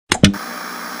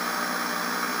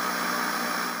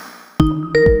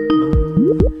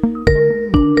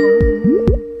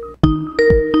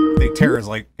Tara's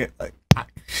like,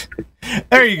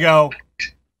 there you go.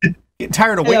 Getting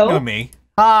tired of waiting on me.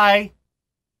 Hi.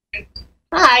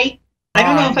 Hi. I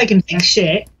don't know if I can fix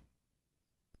shit.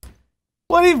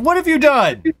 What have you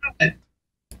done?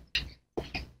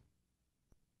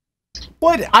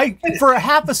 What for a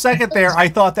half a second there, I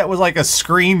thought that was like a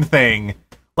screen thing,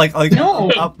 like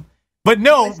no, but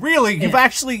no, really,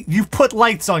 you've put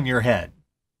lights on your head.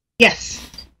 Yes,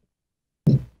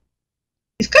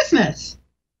 it's Christmas,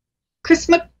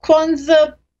 Christmas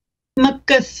Kwanzaa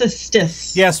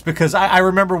Makasistis. Yes, because I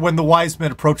remember when the wise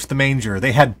men approached the manger,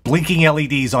 they had blinking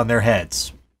LEDs on their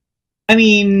heads. I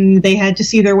mean, they had to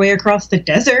see their way across the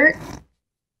desert.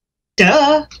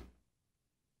 Duh.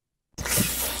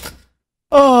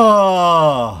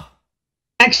 Oh.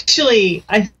 Actually,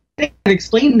 I think I've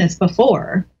explained this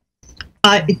before.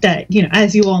 That,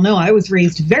 as you all know, I was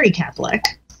raised very Catholic.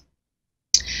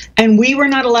 And we were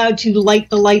not allowed to light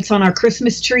the lights on our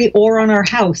Christmas tree or on our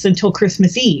house until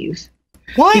Christmas Eve.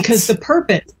 What? Because the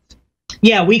purpose...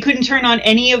 Yeah, we couldn't turn on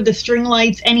any of the string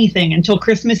lights, anything, until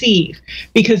Christmas Eve.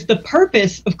 Because the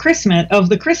purpose of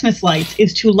the Christmas lights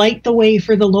is to light the way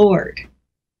for the Lord.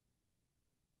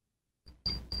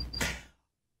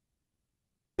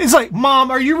 It's like, Mom,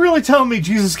 are you really telling me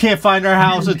Jesus can't find our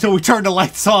house until we turn the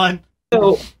lights on?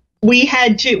 So we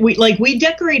had to, we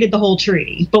decorated the whole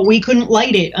tree, but we couldn't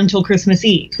light it until Christmas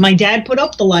Eve. My dad put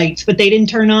up the lights, but they didn't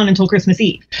turn on until Christmas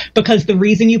Eve. Because the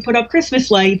reason you put up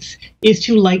Christmas lights is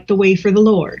to light the way for the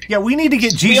Lord. Yeah, we need to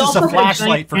get Jesus a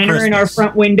flashlight for Christmas. In our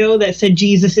front window that said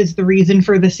Jesus is the reason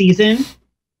for the season.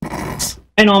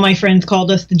 And all my friends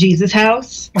called us the Jesus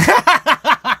house.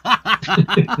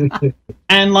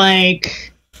 And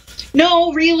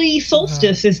no, really,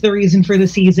 solstice is the reason for the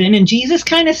season, and Jesus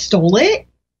kind of stole it.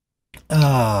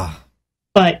 But,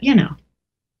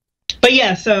 But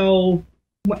yeah, so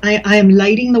I am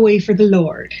lighting the way for the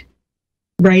Lord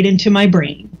right into my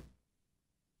brain.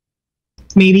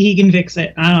 Maybe he can fix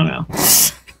it. I don't know.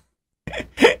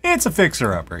 It's a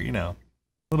fixer-upper, a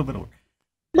little bit of work.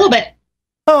 A little bit.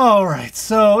 All right,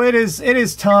 so it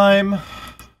is time.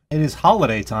 It is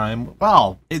holiday time.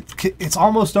 Wow, it's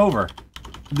almost over.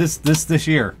 This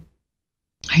year.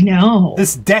 I know.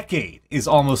 This decade is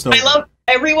almost over. I love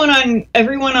everyone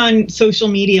on social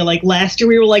media. Like last year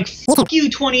we were like, fuck you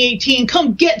 2018,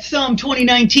 come get some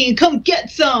 2019, come get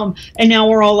some. And now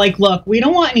we're all like, look, we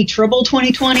don't want any trouble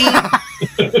 2020.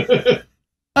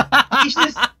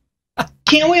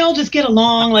 Can't we all just get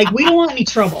along? Like, we don't want any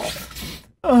trouble.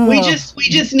 We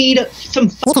just need some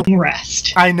fucking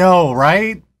rest. I know,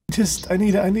 right? I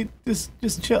need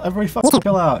just chill. Everybody fucking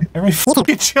chill out. Everybody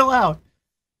fucking chill out.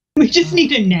 We just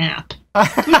need a nap.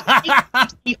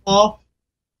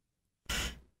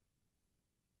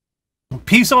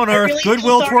 Peace on earth, really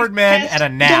goodwill toward men, and a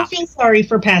nap. Don't feel sorry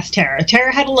for past Tara.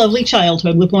 Tara had a lovely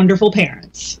childhood with wonderful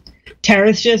parents.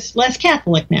 Tara's just less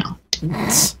Catholic now.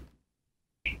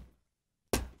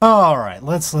 All right,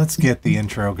 let's get the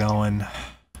intro going.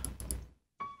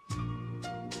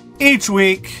 Each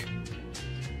week,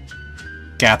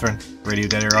 Catherine, Radio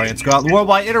Dead Air audience, go out in the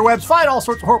worldwide interwebs, find all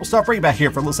sorts of horrible stuff, bring it back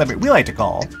here for a little segment we like to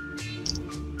call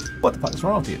What the Fuck is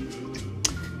Wrong with You?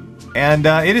 And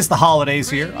it is the holidays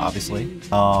here, obviously.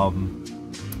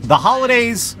 The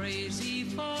holidays.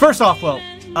 First off, well,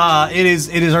 it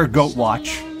is our Goat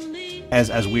Watch,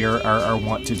 as we are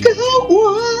wont to do. Goat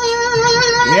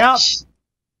Watch. Yep.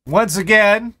 Once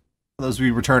again, for those of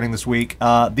you returning this week,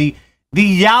 the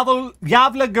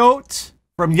Gävle goat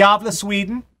from Gävle,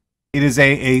 Sweden. It is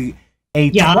a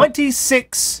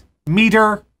 26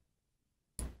 meter.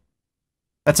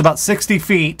 That's about 60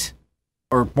 feet.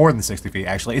 Or more than 60 feet,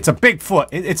 actually. It's a big foot.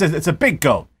 It's a big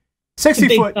goat. 60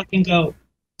 big foot fucking goat.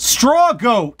 Straw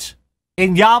goat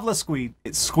in Gävle, Sweden.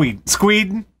 It's Sweden.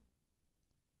 Sweden?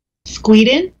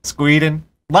 Sweden.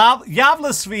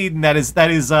 Gävle, Sweden. That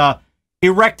is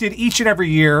erected each and every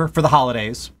year for the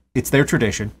holidays. It's their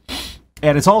tradition,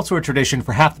 and it's also a tradition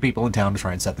for half the people in town to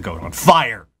try and set the goat on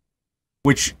fire.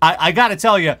 Which I got to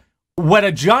tell you, when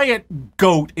a giant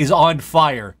goat is on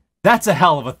fire, that's a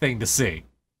hell of a thing to see.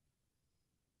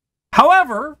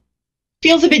 However,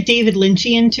 feels a bit David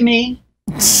Lynchian to me.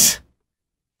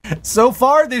 So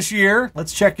far this year,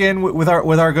 let's check in with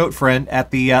our goat friend at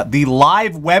the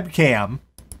live webcam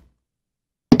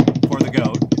for the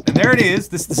goat, and there it is.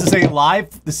 This is a live.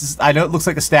 This is, I know it looks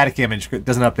like a static image. It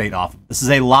doesn't update often. This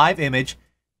is a live image.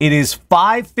 It is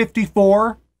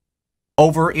 5:54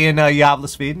 over in Gävle,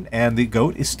 Sweden, and the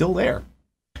goat is still there.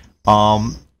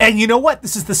 And you know what?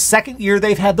 This is the second year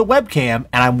they've had the webcam,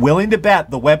 and I'm willing to bet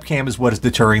the webcam is what is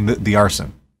deterring the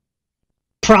arson.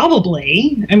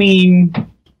 Probably. I mean...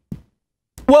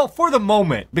 Well, for the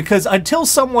moment, because until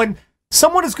someone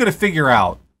someone is going to figure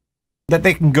out that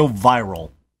they can go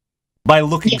viral by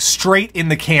looking straight in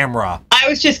the camera. I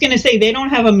was just going to say, they don't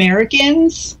have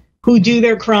Americans who do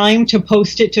their crime to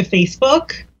post it to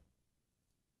Facebook.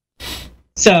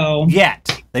 So.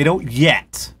 Yet. They don't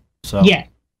yet. So. Yeah.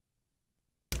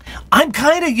 I'm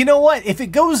kind of, you know what? If it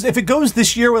goes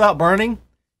this year without burning,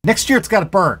 next year it's got to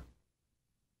burn.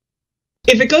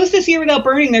 If it goes this year without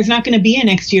burning, there's not going to be a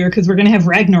next year because we're going to have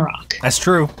Ragnarok. That's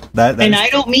true. And I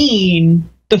don't mean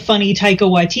the funny Taika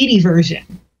Waititi version.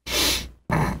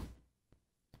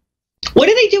 What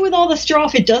do they do with all the straw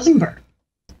if it doesn't burn?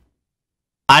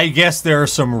 I guess there are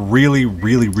some really,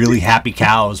 really, really happy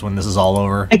cows when this is all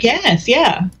over. I guess,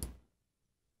 yeah.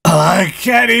 I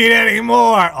can't eat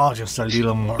anymore. I'll just start eating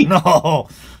a little more. No.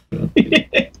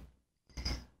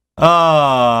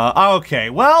 Okay.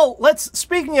 Well,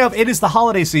 speaking of, it is the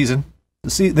holiday season.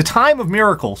 See, the time of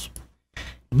miracles.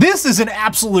 This is an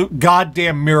absolute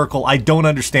goddamn miracle. I don't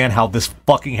understand how this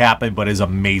fucking happened, but is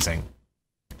amazing.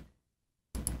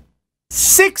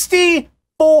 69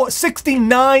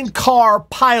 car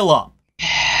pileup.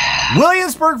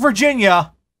 Williamsburg,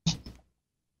 Virginia.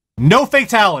 No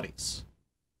fatalities.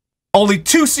 Only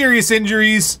 2 serious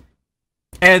injuries,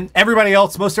 and most everybody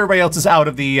else is out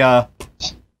of the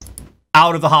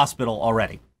hospital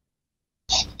already.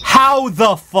 How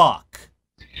the fuck?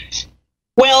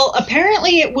 Well,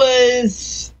 apparently it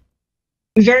was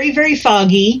very, very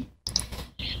foggy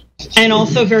and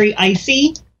also very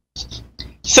icy.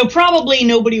 So probably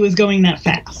nobody was going that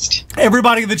fast.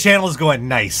 Everybody in the channel is going,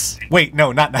 nice. Wait,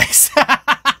 no, not nice.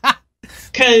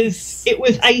 Because it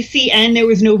was icy and there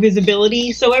was no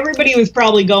visibility, so everybody was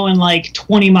probably going like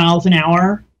 20 miles an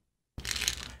hour.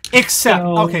 Except,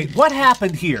 okay, what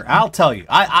happened here? I'll tell you.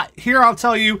 I'll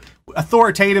tell you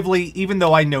authoritatively, even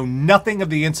though I know nothing of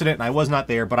the incident and I was not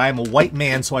there, but I am a white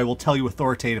man, so I will tell you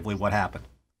authoritatively what happened.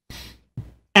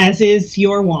 As is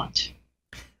your wont.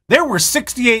 There were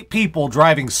 68 people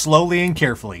driving slowly and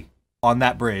carefully on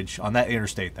that bridge, on that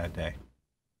interstate that day.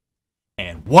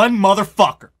 And one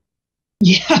motherfucker.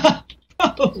 Yeah,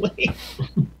 probably.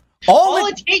 All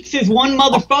it takes is one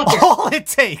motherfucker. All it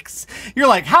takes. You're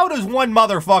like, how does one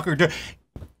motherfucker do?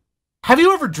 Have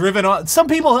you ever driven on? Some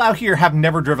people out here have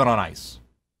never driven on ice.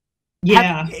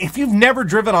 Yeah. If you've never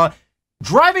driven on,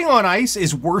 driving on ice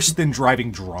is worse than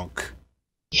driving drunk.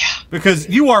 Yeah. Because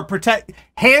you are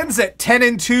hands at 10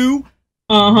 and 2,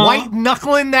 white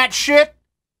knuckling that shit.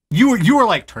 You are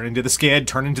like, turn into the skid,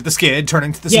 turn into the skid, turn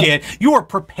into the skid. You are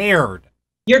prepared.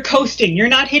 You're coasting. You're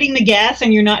not hitting the gas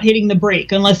and you're not hitting the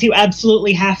brake unless you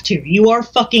absolutely have to. You are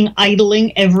fucking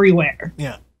idling everywhere.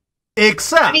 Yeah.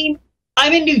 Except, I mean,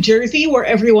 I'm in New Jersey where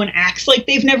everyone acts like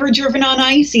they've never driven on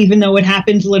ice, even though it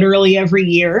happens literally every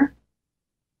year.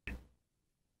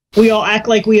 We all act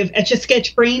like we have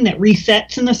Etch-a-Sketch brain that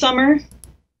resets in the summer.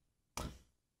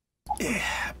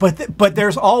 But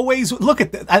there's always, look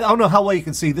at I don't know how well you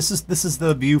can see. This is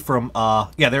the view from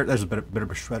there's a bit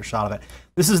of a shot of it.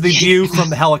 This is the view from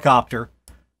the helicopter.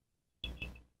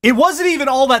 It wasn't even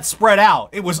all that spread out.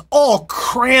 It was all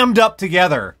crammed up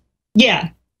together.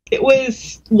 Yeah. It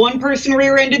was one person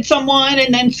rear-ended someone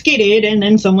and then skidded, and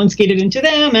then someone skidded into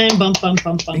them, and bump, bump,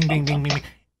 bump, bump, bing, bump, bing.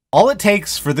 All it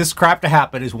takes for this crap to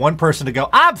happen is one person to go,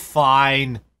 I'm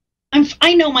fine.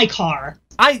 I know my car.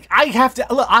 I have to,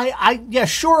 look, yeah,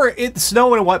 sure, it's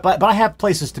snowing and what, but I have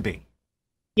places to be.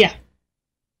 Yeah.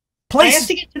 I have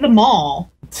to get to the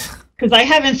mall, because I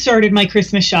haven't started my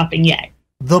Christmas shopping yet.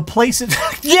 The places,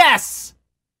 yes!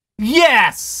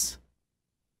 Yes!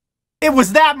 It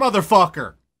was that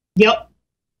motherfucker. Yep.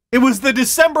 It was the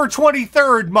December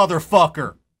 23rd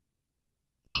motherfucker.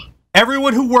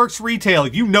 Everyone who works retail,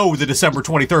 you know the December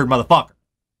 23rd motherfucker.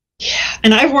 Yeah,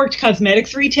 and I've worked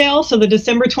cosmetics retail, so the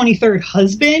December 23rd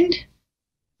husband.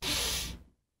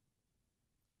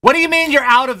 What do you mean you're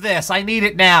out of this? I need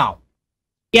it now.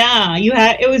 Yeah,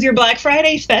 it was your Black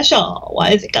Friday special. Why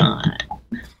is it gone?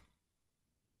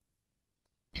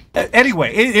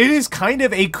 Anyway, it is kind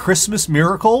of a Christmas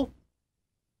miracle.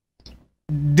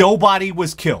 Nobody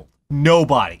was killed.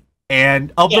 Nobody.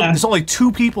 And of them, there's only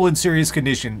 2 people in serious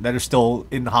condition that are still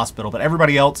in the hospital, but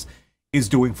everybody else is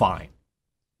doing fine.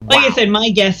 Like I said, my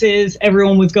guess is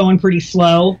everyone was going pretty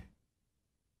slow.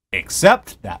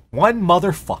 Except that one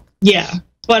motherfucker. Yeah.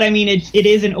 But, I mean, it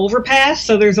is an overpass,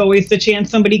 so there's always the chance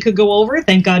somebody could go over.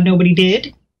 Thank God nobody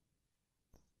did.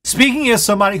 Speaking as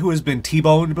somebody who has been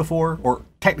T-boned before, or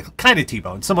technically kind of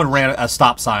T-boned, someone ran a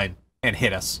stop sign and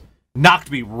hit us.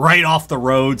 Knocked me right off the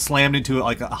road, slammed into it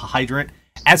like a hydrant.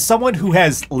 As someone who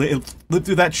has lived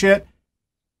through that shit,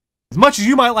 as much as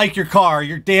you might like your car,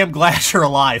 you're damn glad you're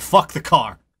alive. Fuck the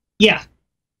car. Yeah.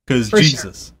 Because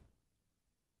Jesus.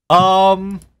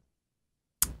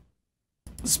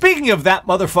 Speaking of that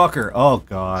motherfucker, oh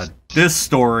god, this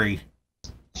story.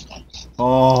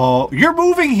 Oh, you're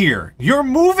moving here. You're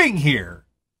moving here.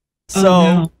 So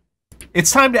no.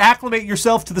 It's time to acclimate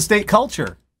yourself to the state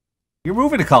culture. You're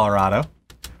moving to Colorado.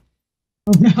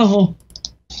 Oh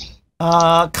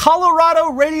no.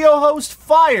 Colorado radio host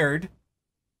fired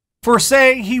for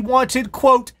saying he wanted,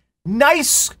 quote,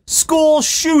 nice school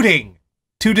shooting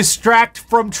to distract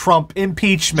from Trump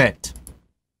impeachment.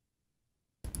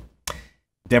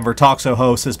 Denver talk show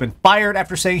host has been fired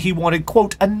after saying he wanted,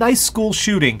 quote, a nice school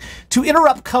shooting to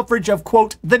interrupt coverage of,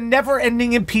 quote, the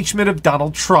never-ending impeachment of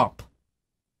Donald Trump.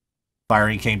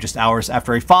 Firing came just hours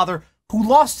after a father who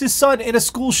lost his son in a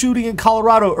school shooting in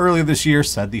Colorado earlier this year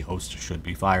said the host should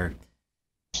be fired.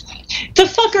 The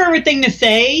fucker of a thing to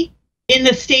say in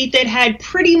the state that had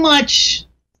pretty much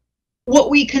what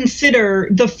we consider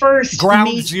the first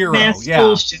ground zero mass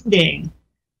school shooting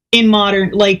in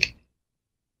modern, like,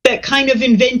 that kind of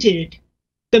invented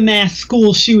the mass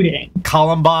school shooting.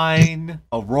 Columbine,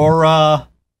 Aurora.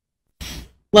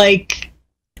 Like,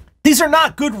 these are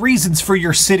not good reasons for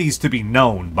your cities to be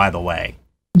known, by the way.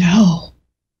 No.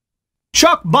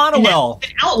 Chuck Bonewell. An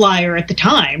outlier at the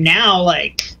time. Now,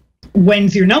 like,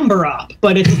 when's your number up?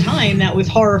 But at the time, that was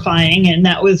horrifying, and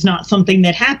that was not something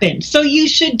that happened. So you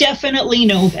should definitely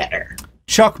know better.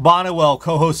 Chuck Bonewell,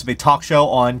 co-host of a talk show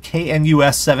on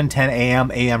KNUS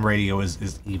 710 AM radio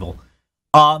is evil,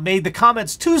 made the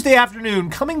comments Tuesday afternoon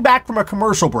coming back from a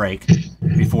commercial break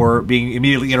before being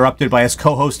immediately interrupted by his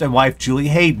co-host and wife, Julie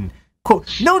Hayden.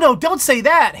 Quote, no, don't say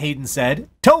that, Hayden said.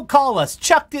 Don't call us.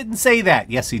 Chuck didn't say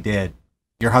that. Yes, he did.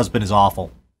 Your husband is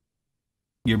awful.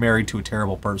 You're married to a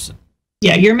terrible person.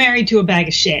 Yeah, you're married to a bag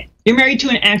of shit. You're married to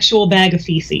an actual bag of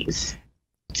feces.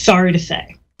 Sorry to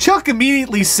say. Chuck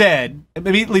immediately tried to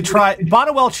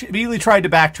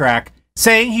backtrack,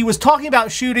 saying he was talking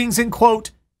about shootings in,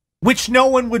 quote, which no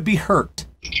one would be hurt.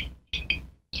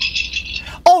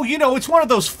 Oh, it's one of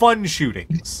those fun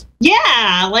shootings.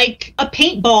 Yeah, like a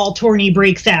paintball tourney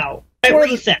breaks out at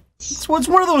recess. It's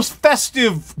one of those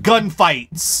festive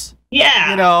gunfights.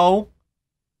 Yeah.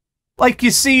 Like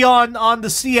you see on the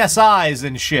CSIs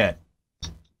and shit.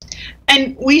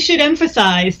 And we should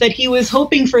emphasize that he was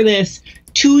hoping for this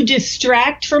to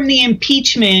distract from the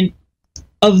impeachment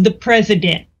of the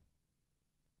president.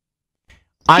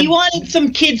 He wanted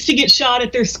some kids to get shot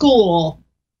at their school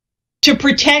to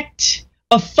protect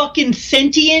a fucking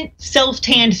sentient,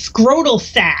 self-tanned scrotal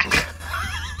sack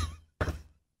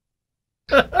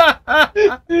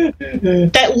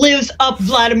that lives up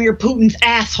Vladimir Putin's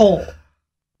asshole.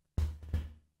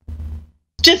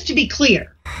 Just to be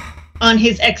clear on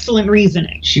his excellent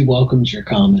reasoning. She welcomes your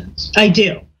comments. I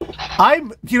do.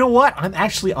 You know what? I'm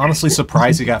actually honestly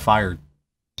surprised he got fired.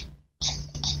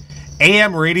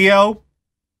 AM radio.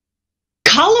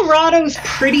 Colorado's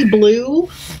pretty blue.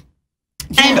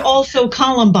 Yeah. And also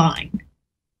Columbine.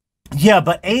 Yeah,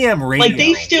 but AM radio. Like,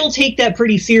 they still take that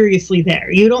pretty seriously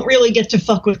there. You don't really get to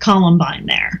fuck with Columbine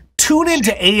there. Tune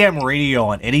into AM radio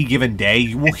on any given day.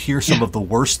 You will hear some of the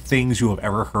worst things you have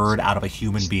ever heard out of a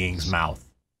human being's mouth.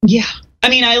 Yeah. I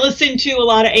mean, I listen to a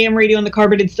lot of AM radio in the car,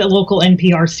 but it's the local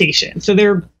NPR station. So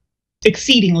they're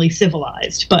exceedingly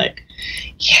civilized. But,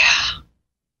 yeah.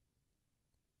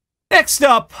 Next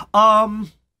up,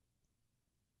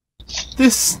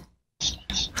 this...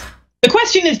 The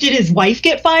question is, did his wife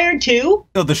get fired, too?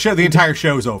 No, the entire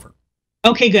show's over.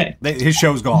 Okay, good. His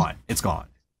show's gone. It's gone.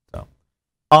 So,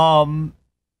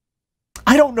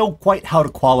 I don't know quite how to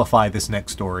qualify this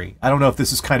next story. I don't know if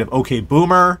this is kind of okay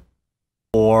boomer,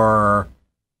 or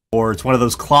it's one of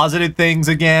those closeted things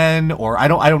again, or I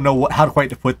don't know how to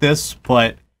quite put this,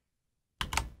 but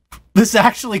this is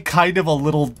actually kind of a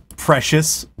little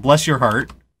precious. Bless your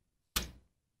heart.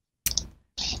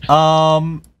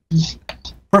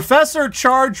 Professor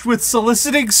charged with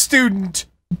soliciting student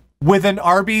with an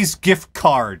Arby's gift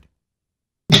card.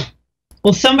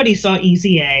 Well, somebody saw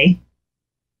Easy A.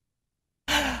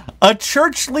 A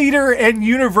church leader and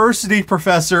university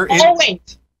professor.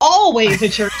 Always a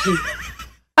church leader.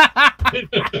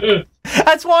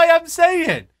 That's why I'm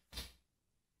saying.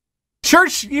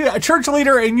 A church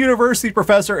leader and university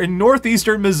professor in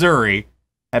northeastern Missouri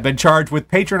have been charged with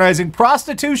patronizing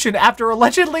prostitution after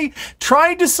allegedly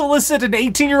trying to solicit an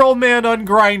 18-year-old man on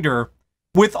Grindr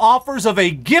with offers of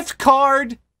a gift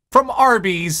card from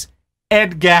Arby's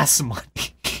and gas money.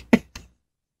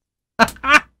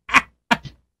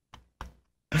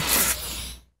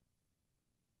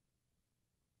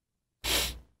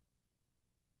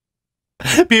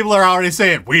 People are already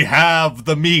saying, we have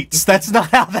the meats. That's not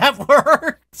how that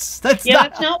works. That's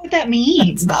not what that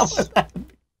means. That's not what that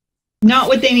means. Not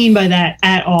what they mean by that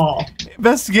at all.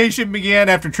 Investigation began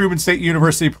after Truman State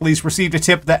University police received a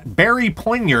tip that Barry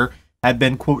Poinier had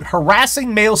been, quote,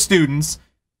 harassing male students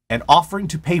and offering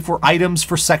to pay for items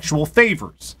for sexual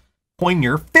favors.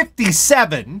 Poinier,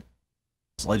 57,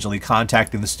 was allegedly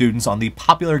contacting the students on the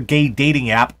popular gay dating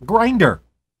app Grindr.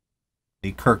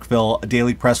 The Kirkville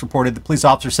Daily Press reported the police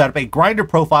officer set up a Grindr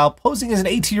profile posing as an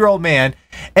 18-year-old man,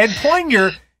 and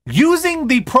Poinier, using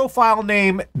the profile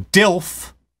name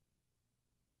DILF.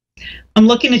 I'm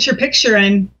looking at your picture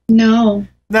and no.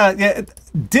 No, yeah,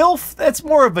 DILF, that's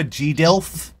more of a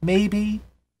G-DILF, maybe,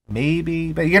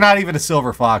 but you're not even a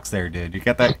silver fox there, dude. You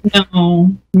got that?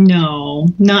 No,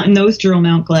 not in those drill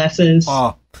mount glasses.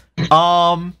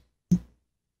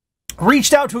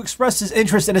 Reached out to express his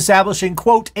interest in establishing,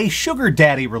 quote, a sugar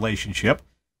daddy relationship.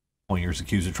 Poinier's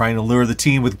accused of trying to lure the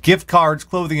teen with gift cards,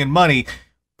 clothing, and money.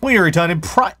 Poinier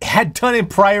had done in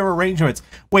prior arrangements.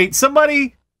 Wait,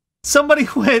 somebody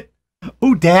went,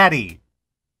 ooh, daddy,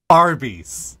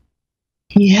 Arby's.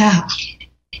 Yeah.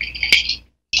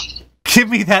 Give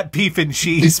me that beef and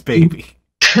cheese, baby.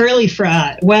 Curly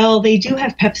fry. Well, they do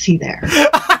have Pepsi there.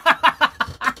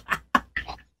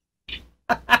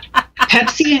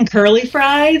 Pepsi and curly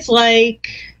fries, like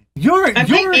I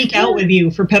might make out with you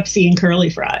for Pepsi and curly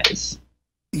fries.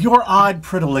 Your odd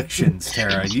predilections,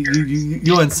 Tara.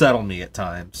 You unsettle me at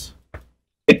times.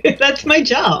 That's my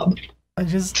job.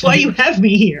 That's why you have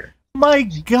me here. My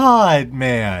God,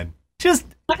 man.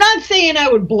 I'm not saying I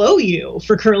would blow you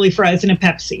for curly fries and a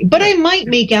Pepsi, but I might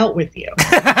make out with you.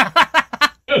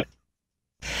 But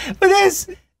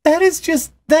that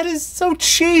is so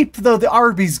cheap, though, the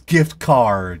Arby's gift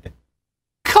card.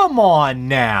 Come on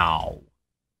now.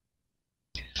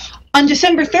 On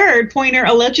December 3rd, Poinier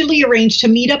allegedly arranged to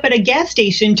meet up at a gas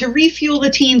station to refuel the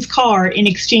teen's car in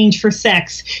exchange for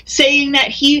sex, saying that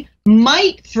he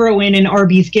might throw in an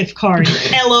Arby's gift card.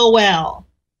 LOL.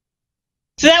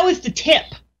 So that was the tip.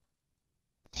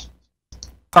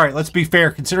 All right, let's be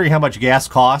fair. Considering how much gas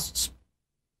costs,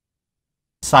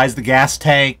 size of the gas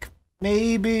tank,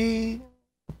 maybe.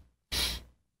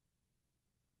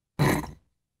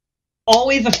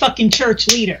 Always a fucking church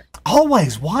leader.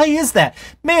 Always. Why is that?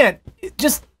 Man,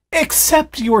 just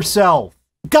accept yourself.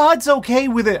 God's okay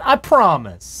with it. I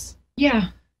promise. Yeah.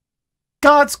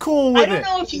 God's cool with it. I don't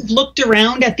know if you've looked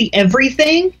around at the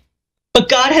everything, but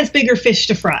God has bigger fish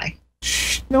to fry.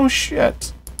 No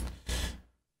shit.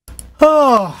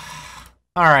 Oh.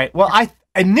 All right. Well, I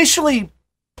initially,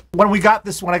 when I got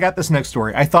this next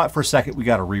story, I thought for a second we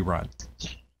got a rerun.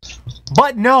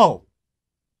 But no.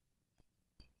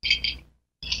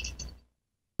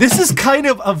 This is kind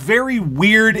of a very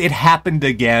weird it happened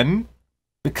again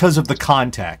because of the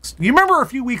context. You remember a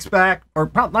few weeks back,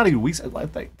 or not even weeks, I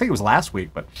think it was last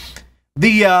week, but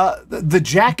the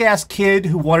jackass kid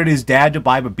who wanted his dad to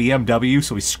buy him a BMW,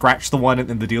 so he scratched the one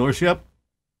in the dealership?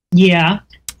 Yeah.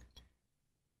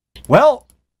 Well,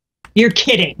 you're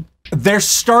kidding. They're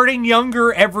starting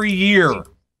younger every year.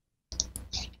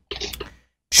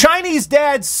 Chinese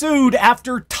dad sued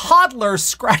after toddler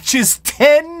scratches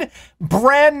 10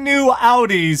 brand new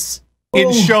Audis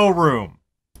in showroom.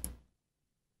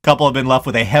 Couple have been left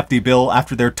with a hefty bill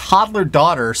after their toddler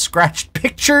daughter scratched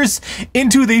pictures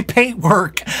into the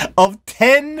paintwork of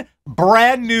 10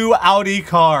 brand new Audi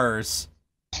cars.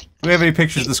 Do we have any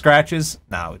pictures of the scratches?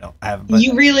 No, we don't. I haven't.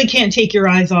 You really can't take your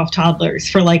eyes off toddlers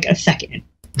for like a second.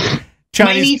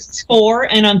 My niece is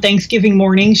 4, and on Thanksgiving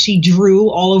morning, she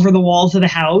drew all over the walls of the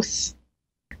house.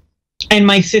 And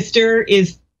my sister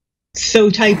is so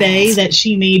type A that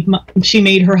she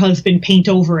made her husband paint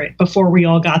over it before we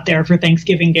all got there for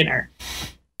Thanksgiving dinner.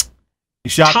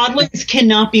 Toddlers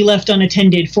cannot be left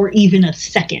unattended for even a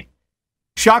second.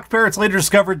 Shocked parents later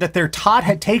discovered that their tot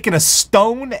had taken a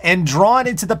stone and drawn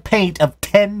into the paint of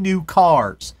 10 new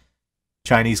cars.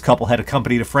 Chinese couple had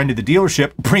accompanied a friend to the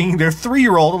dealership, bringing their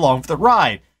 3-year-old along for the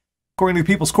ride. According to the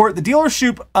People's Court, the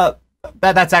dealership,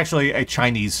 that's actually a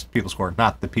Chinese People's Court,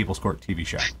 not the People's Court TV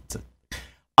show.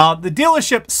 The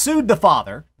dealership sued the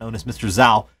father, known as Mr.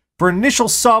 Zhao, for an initial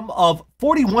sum of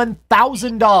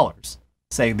 $41,000,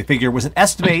 saying the figure was an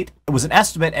estimate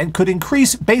and could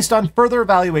increase based on further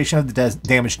evaluation of the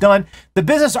damage done. The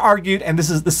business argued, and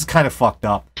this is kind of fucked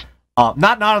up,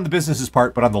 not on the business's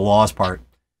part, but on the law's part.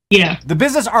 Yeah. The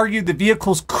business argued the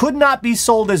vehicles could not be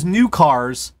sold as new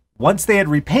cars once they had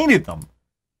repainted them,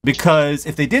 because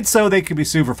if they did so, they could be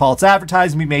sued for false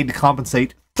advertising and be made to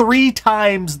compensate 3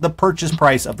 times the purchase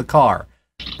price of the car.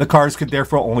 The cars could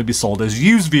therefore only be sold as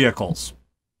used vehicles.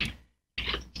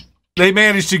 They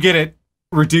managed to get it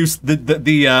reduced,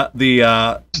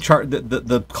 the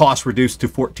cost reduced to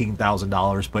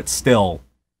 $14,000, but still,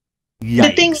 Yikes.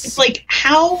 The thing is, like,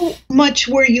 how much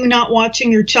were you not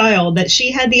watching your child that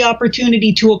she had the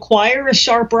opportunity to acquire a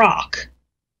sharp rock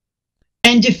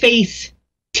and deface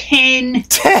 10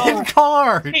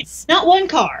 cars. Not one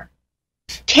car.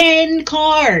 10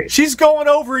 cars. She's going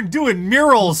over and doing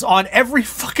murals on every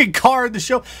fucking car in the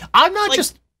show. I'm not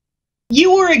just...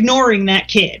 You were ignoring that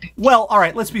kid. Well, all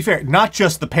right, let's be fair. Not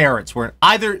just the parents were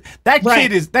either.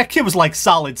 That kid was like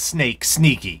Solid Snake,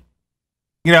 sneaky.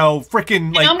 You know,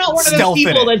 freaking like. I'm not one of those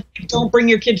people that don't bring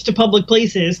your kids to public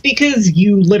places because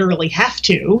you literally have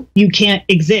to. You can't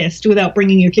exist without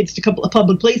bringing your kids to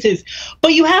public places,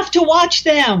 but you have to watch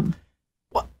them.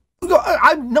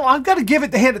 I've got to give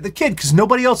it the hand of the kid because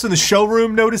nobody else in the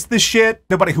showroom noticed this shit.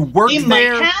 Nobody who worked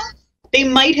there. They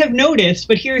might have noticed,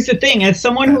 but here's the thing. As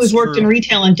someone who has worked in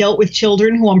retail and dealt with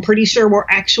children who I'm pretty sure were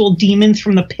actual demons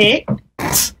from the pit,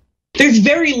 there's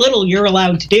very little you're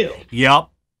allowed to do. Yep.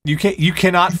 You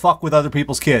cannot fuck with other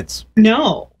people's kids.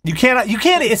 No. You cannot.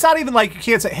 It's not even like you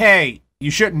can't say, hey, you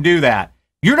shouldn't do that.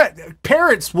 You're not.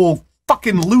 Parents will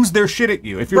fucking lose their shit at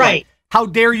you if you're like, how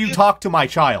dare you talk to my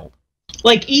child?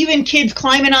 Like, even kids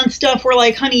climbing on stuff where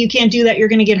like, honey, you can't do that, you're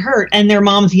going to get hurt. And their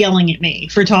mom's yelling at me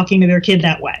for talking to their kid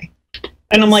that way.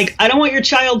 And I'm like, I don't want your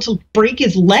child to break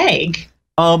his leg.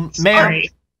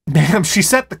 Ma'am, she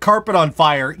set the carpet on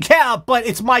fire. Yeah, but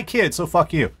it's my kid, so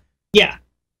fuck you. Yeah.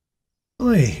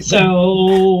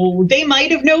 So they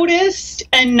might have noticed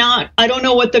and not, I don't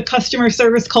know what the customer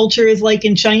service culture is like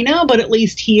in China, but at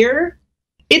least here,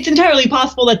 it's entirely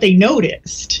possible that they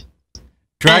noticed.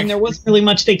 And there wasn't really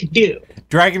much they could do.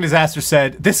 Dragon Disaster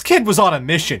said, this kid was on a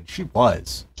mission. She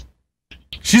was.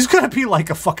 She's going to be like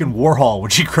a fucking Warhol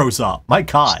when she grows up. My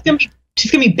God.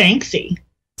 She's going to be Banksy.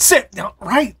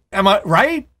 Right? Am I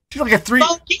right? She's like a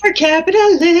Fuck your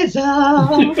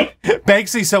capitalism.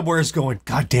 Banksy somewhere is going,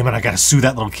 God damn it, I got to sue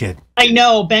that little kid. I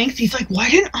know. Banksy's like, why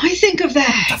didn't I think of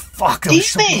that? The fuck? That was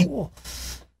so cool.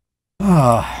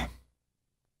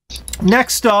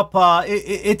 Next up,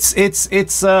 it's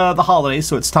the holidays,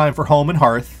 so it's time for Home and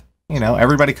Hearth. You know,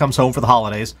 everybody comes home for the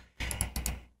holidays.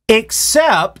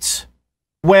 Except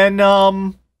when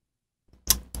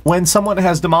someone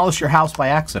has demolished your house by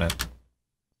accident.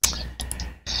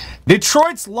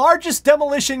 Detroit's largest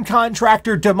demolition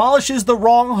contractor demolishes the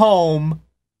wrong home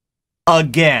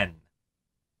again.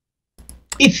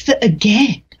 It's the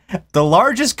again. The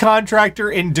largest contractor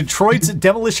in Detroit's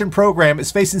demolition program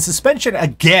is facing suspension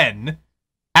again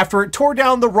after it tore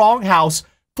down the wrong house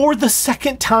for the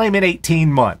second time in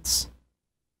 18 months.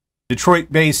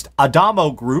 Detroit-based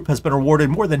Adamo Group has been awarded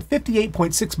more than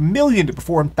 $58.6 million to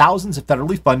perform thousands of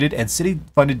federally funded and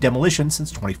city-funded demolitions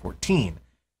since 2014.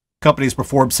 Companies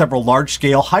performed several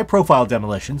large-scale, high-profile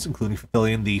demolitions, including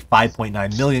fulfilling the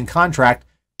 $5.9 million contract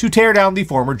to tear down the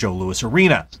former Joe Louis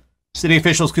Arena. City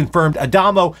officials confirmed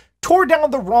Adamo tore down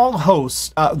the wrong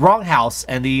house,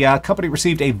 and the company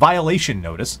received a violation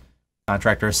notice. The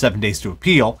contractor has 7 days to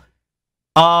appeal.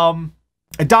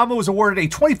 Adamo was awarded a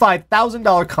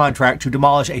 $25,000 contract to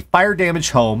demolish a fire-damaged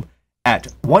home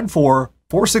at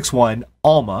 14461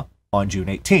 Alma on June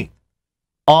 18th.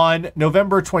 On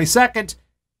November 22nd,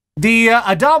 the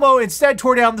Adamo instead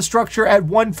tore down the structure at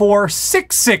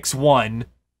 14661.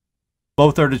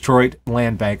 Both are Detroit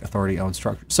Land Bank Authority-owned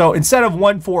structures. So instead of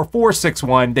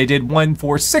 14461, they did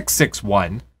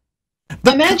 14661.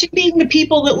 Imagine being the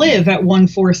people that live at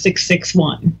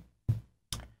 14661.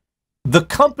 The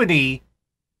company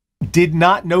did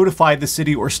not notify the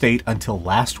city or state until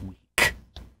last week.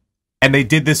 And they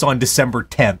did this on December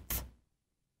 10th.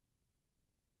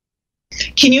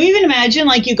 Can you even imagine,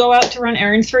 like, you go out to run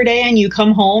errands for a day and you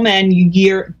come home and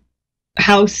your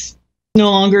house no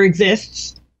longer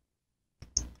exists?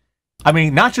 I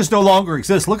mean, not just no longer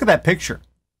exists. Look at that picture.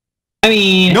 I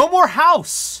mean... No more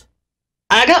house!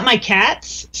 I got my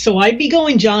cats, so I'd be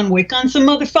going John Wick on some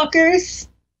motherfuckers.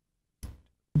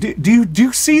 Do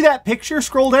you see that picture?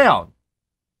 Scroll down.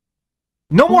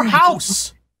 No more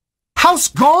house. House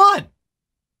gone.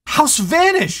 House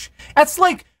vanish. That's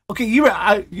like, okay, you're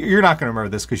not going to remember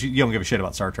this because you don't give a shit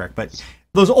about Star Trek, but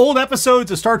those old episodes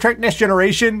of Star Trek Next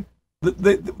Generation,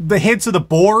 the hints of the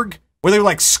Borg, where they were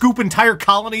like scoop entire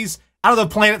colonies out of the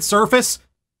planet's surface.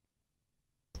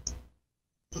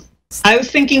 I was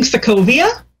thinking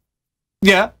Sokovia.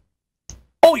 Yeah.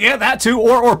 Oh yeah, that too.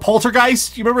 Or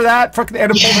Poltergeist. You remember that? Fucking the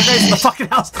end of Poltergeist in the fucking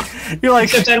house. You're like,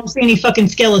 except I don't see any fucking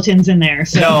skeletons in there.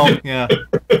 So. No, yeah.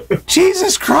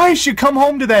 Jesus Christ! You come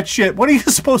home to that shit. What are you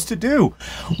supposed to do?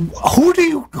 Who do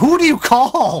you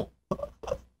call?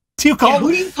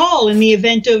 Who do you call in the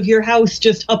event of your house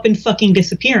just up and fucking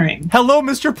disappearing? Hello,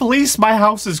 Mr. Police. My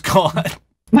house is gone.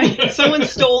 Someone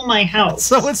stole my house.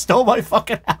 Someone stole my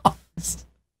fucking house.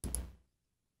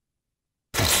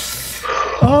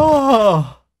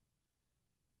 Oh.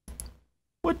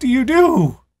 What do you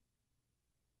do?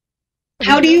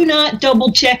 How do you not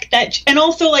double check that? And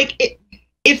also, like,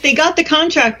 if they got the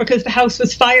contract because the house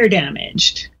was fire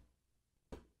damaged.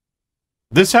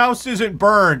 This house isn't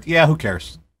burned. Yeah, who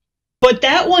cares? But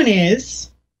that one is.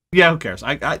 Yeah, who cares?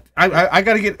 I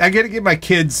gotta get my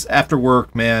kids after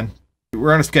work, man.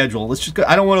 We're on a schedule. Let's just go.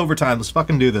 I don't want overtime. Let's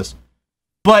fucking do this.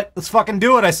 But let's fucking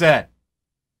do it, I said.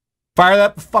 Fire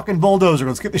that fucking bulldozer.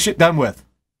 Let's get this shit done with.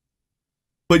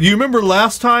 But you remember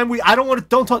last time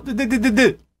don't talk.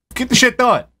 Get the shit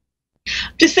done.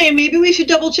 Just saying, maybe we should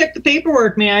double check the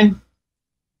paperwork, man.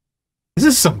 This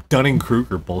is some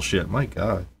Dunning-Kruger bullshit. My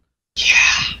God.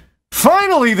 Yeah.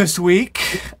 Finally this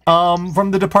week,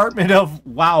 from the Department of,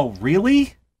 wow,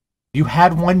 really? You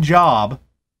had one job.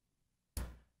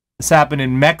 This happened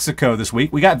in Mexico this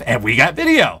week. We got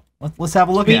video. Let's have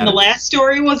a look at it. The last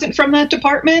story wasn't from that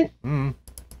department?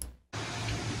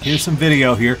 Here's some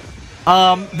video here.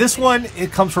 This one,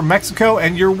 it comes from Mexico,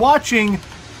 and you're watching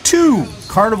 2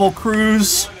 Carnival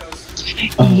cruise.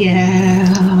 Yeah.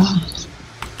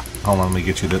 Hold on, let me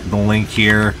get you the link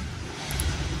here.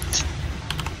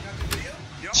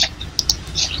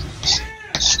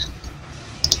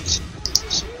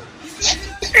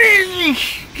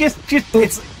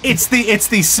 It's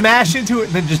the smash into it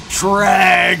and then just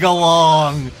drag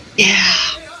along. Yeah.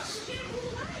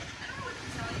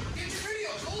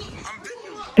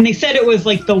 And they said it was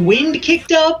like the wind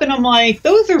kicked up, and I'm like,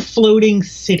 those are floating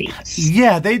cities.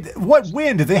 Yeah, what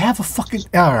wind? Did they have a fucking...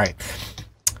 All right.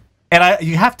 And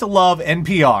you have to love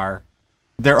NPR.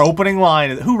 Their opening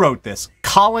line... Who wrote this?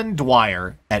 Colin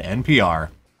Dwyer at NPR.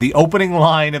 The opening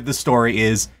line of the story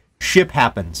is, "Ship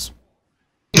happens."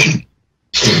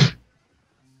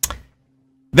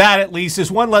 That, at least,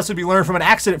 is one lesson to be learned from an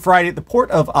accident Friday at the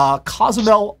port of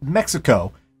Cozumel,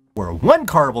 Mexico, where one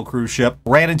Carnival cruise ship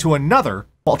ran into another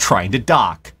while trying to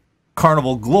dock.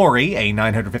 Carnival Glory, a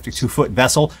 952-foot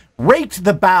vessel, raked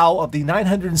the bow of the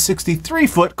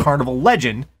 963-foot Carnival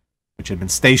Legend, which had been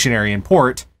stationary in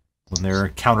port, when their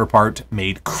counterpart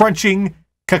made crunching,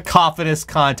 cacophonous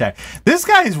contact. This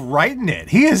guy is writing it.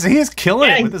 He is killing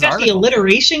it with his article. The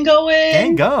alliteration going.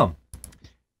 Dang gum.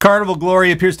 Carnival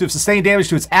Glory appears to have sustained damage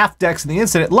to its aft decks in the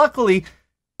incident. Luckily,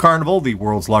 Carnival, the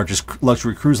world's largest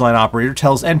luxury cruise line operator,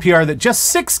 tells NPR that just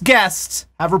 6 guests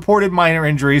have reported minor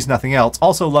injuries, nothing else.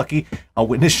 Also lucky, a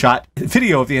witness shot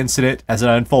video of the incident as it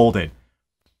unfolded.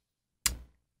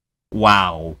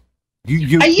 Wow.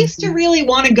 I used to really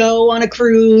want to go on a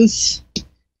cruise,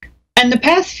 and the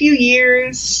past few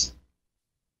years,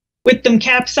 with them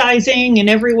capsizing and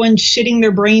everyone shitting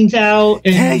their brains out.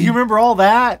 And, yeah, you remember all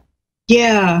that?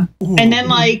 Yeah. Ooh. And then,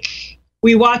 like,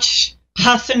 we watch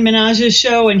Hassan Minaj's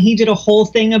show, and he did a whole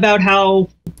thing about how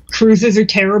cruises are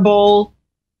terrible,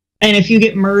 and if you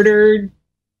get murdered,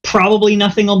 probably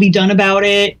nothing will be done about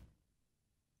it.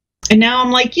 And now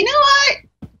I'm like, you know what?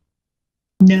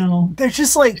 No. They're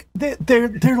just like,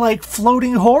 they're like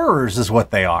floating horrors is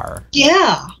what they are.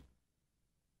 Yeah.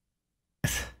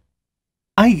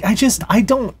 I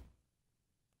don't.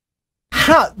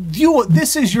 How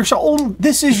this is your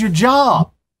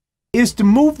job, is to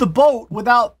move the boat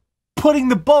without putting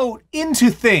the boat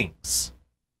into things.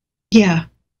 Yeah.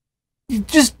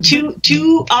 Just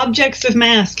two objects of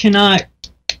mass cannot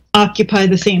occupy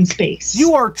the same space.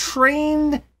 You are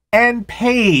trained and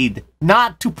paid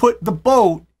not to put the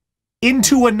boat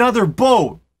into another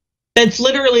boat. That's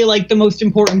literally like the most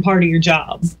important part of your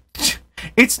job.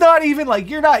 It's not even like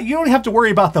you don't have to worry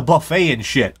about the buffet and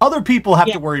shit. Other people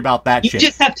have to worry about that shit. You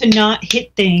just have to not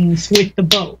hit things with the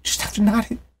boat. Just have to not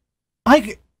hit.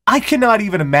 I cannot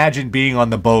even imagine being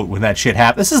on the boat when that shit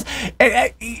happens. This is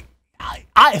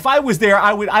if I was there,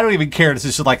 I don't even care. This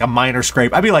is just like a minor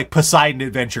scrape. I'd be like Poseidon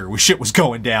Adventure where shit was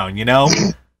going down, you know?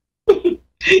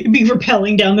 You'd be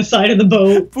rappelling down the side of the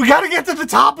boat. We gotta get to the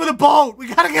top of the boat. We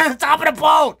gotta get to the top of the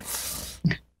boat.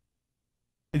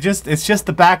 It's just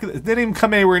the back. It didn't even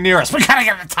come anywhere near us. We gotta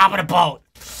get to the top of the boat.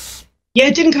 Yeah,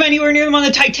 it didn't come anywhere near them on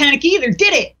the Titanic either,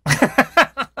 did it?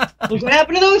 Look what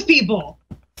happened to those people.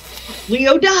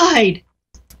 Leo died.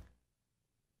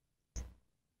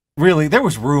 Really, there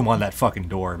was room on that fucking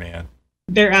door, man.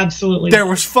 There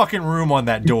was fucking room on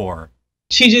that door.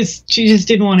 She just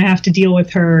didn't want to have to deal with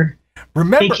her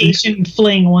vacation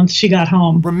fling once she got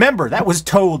home. Remember, that was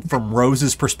told from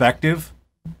Rose's perspective.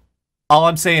 All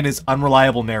I'm saying is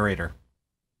unreliable narrator.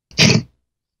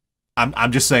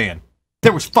 I'm just saying.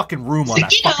 There was fucking room on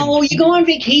that fucking... You know, you go on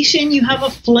vacation, you have a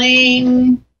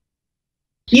fling.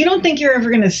 You don't think you're ever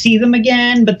going to see them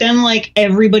again, but then, like,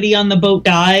 everybody on the boat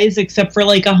dies except for,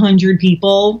 like, 100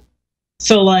 people.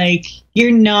 So, like,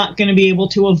 you're not going to be able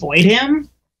to avoid him.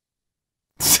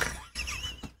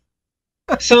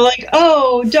 So like,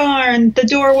 oh darn, the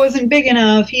door wasn't big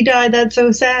enough. He died. That's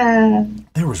so sad.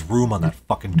 There was room on that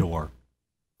fucking door.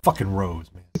 Fucking Rose,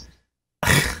 man.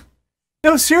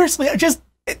 No, seriously,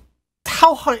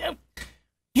 how hard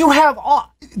you have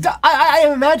all. I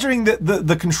am imagining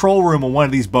the control room of one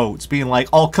of these boats being like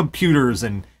all computers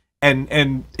and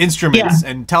instruments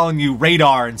and telling you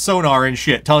radar and sonar and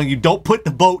shit, telling you don't put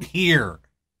the boat here,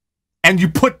 and you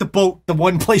put the boat the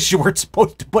one place you weren't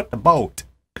supposed to put the boat.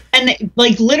 And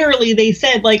like literally, they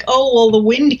said like, "Oh well, the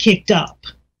wind kicked up,"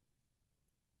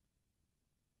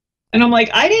 and I'm like,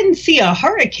 "I didn't see a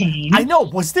hurricane." I know.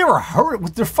 Was there a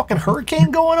fucking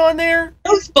hurricane going on there?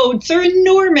 Those boats are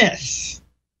enormous.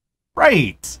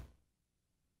 Right.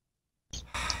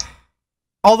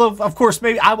 Although, of course,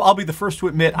 maybe I'll be the first to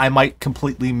admit I might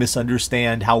completely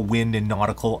misunderstand how wind and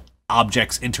nautical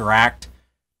objects interact.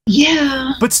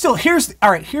 Yeah. But still, here's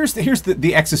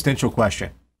the existential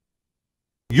question.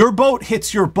 Your boat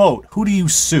hits your boat. Who do you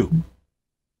sue?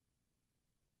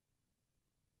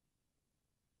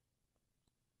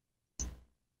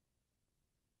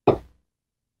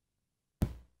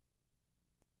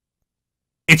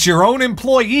 It's your own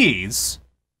employees.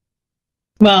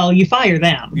 Well, you fire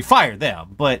them. You fire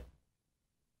them, but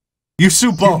you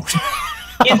sue both.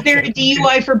 Is there a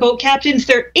DUI for boat captains?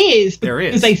 There is. There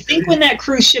is. Because I think when that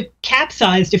cruise ship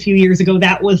capsized a few years ago,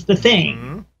 that was the thing.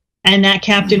 Mm-hmm. And that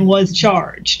captain was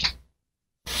charged.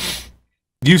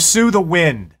 You sue the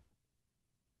wind.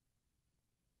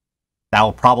 That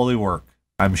will probably work,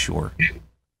 I'm sure.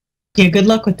 Yeah, good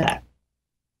luck with that.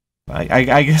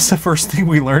 I guess the first thing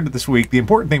we learned this week, the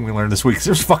important thing we learned this week, is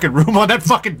there's fucking room on that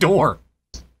fucking door.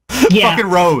 Yeah. Fucking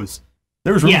Rose.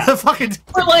 There's room on that fucking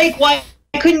door. Or like, why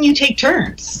couldn't you take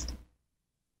turns?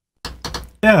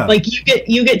 Yeah. Like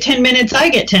you get 10 minutes, I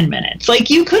get 10 minutes. Like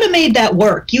you could have made that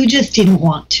work. You just didn't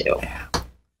want to.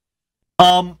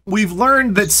 Yeah. We've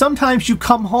learned that sometimes you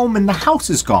come home and the house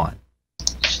is gone.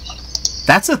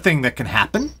 That's a thing that can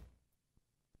happen.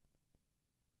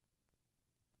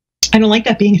 I don't like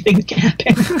that being a thing that can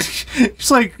happen.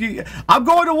 It's like, I'm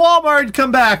going to Walmart and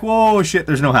come back. Whoa, shit,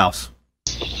 there's no house.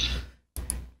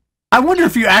 I wonder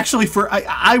if you actually,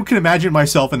 I can imagine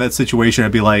myself in that situation.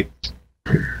 I'd be like,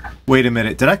 wait a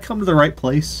minute, did I come to the right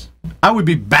place? I would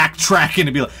be backtracking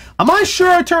and be like, am I sure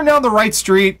I turned down the right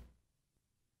street?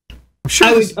 I'm sure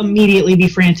I would immediately be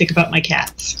frantic about my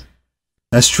cats.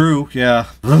 That's true, yeah.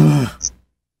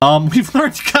 We've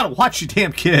learned you gotta watch your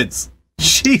damn kids.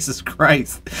 Jesus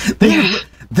Christ.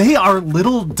 They are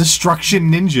little destruction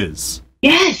ninjas.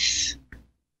 Yes.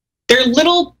 They're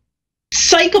little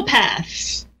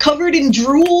psychopaths covered in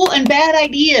drool and bad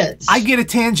ideas. I get a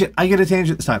tangent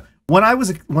this time. When I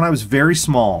was very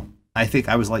small, I think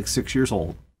I was like 6 years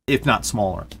old, if not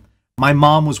smaller. My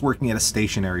mom was working at a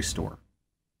stationery store.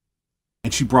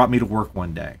 And she brought me to work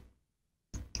one day.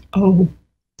 Oh.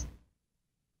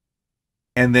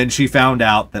 And then she found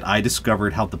out that I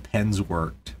discovered how the pens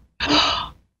worked.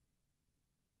 And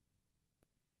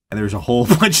there's a whole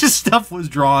bunch of stuff was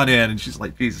drawn in, and she's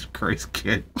like, Jesus Christ,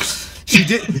 kid.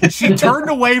 She turned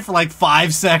away for like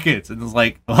 5 seconds and was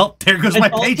like, well, there goes my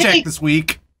paycheck this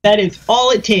week. That is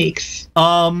all it takes.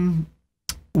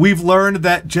 We've learned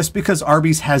that just because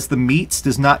Arby's has the meats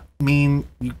does not mean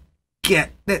you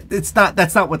get that's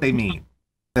not what they mean.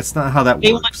 That's not how that works.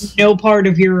 They want no part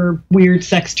of your weird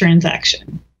sex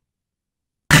transaction.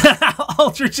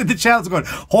 Aldrich in the chat's going,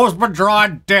 horseman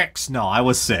drawn dicks. No, I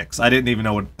was 6. I didn't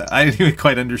even even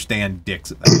quite understand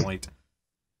dicks at that point.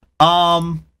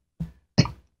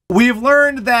 We've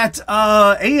learned that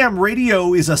AM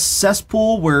radio is a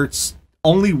cesspool where it's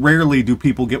only rarely do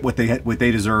people get what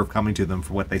they deserve coming to them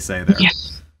for what they say there.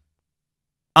 Yes.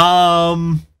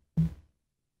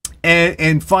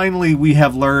 And finally, we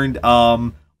have learned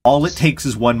all it takes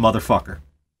is one motherfucker.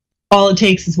 All it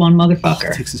takes is one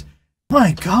motherfucker.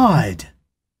 My God.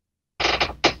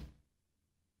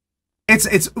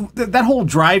 It's that whole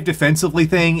drive defensively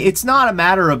thing. It's not a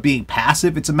matter of being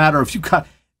passive. It's a matter of you got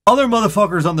other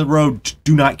motherfuckers on the road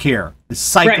do not care. It's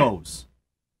psychos. Right.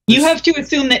 You have to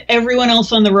assume that everyone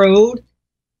else on the road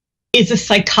is a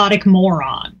psychotic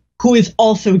moron who is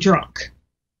also drunk.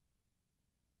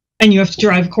 And you have to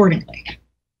drive accordingly.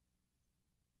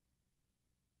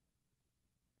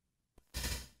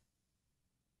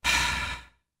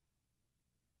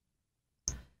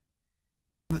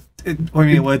 I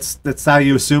mean, that's how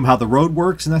you assume how the road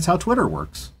works, and that's how Twitter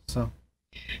works. So,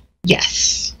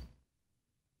 yes.